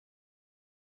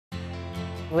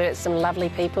We've got some lovely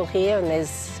people here and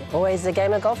there's always a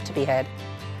game of golf to be had.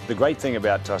 The great thing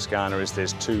about Toscana is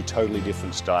there's two totally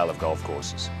different style of golf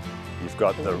courses. You've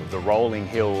got the rolling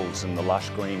hills and the lush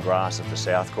green grass of the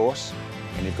south course,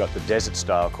 and you've got the desert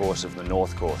style course of the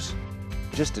north course.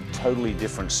 Just a totally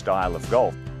different style of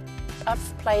golf.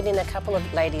 I've played in a couple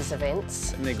of ladies'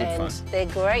 events. And they're good fun. They're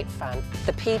great fun.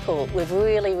 The people, we've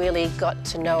really got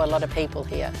to know a lot of people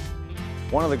here.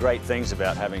 One of the great things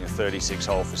about having a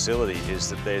 36-hole facility is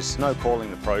that there's no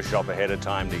calling the pro shop ahead of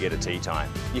time to get a tee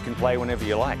time. You can play whenever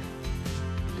you like.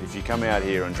 If you come out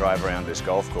here and drive around this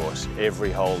golf course,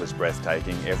 every hole is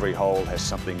breathtaking, every hole has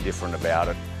something different about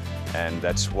it, and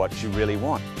that's what you really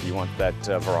want. You want that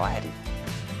variety.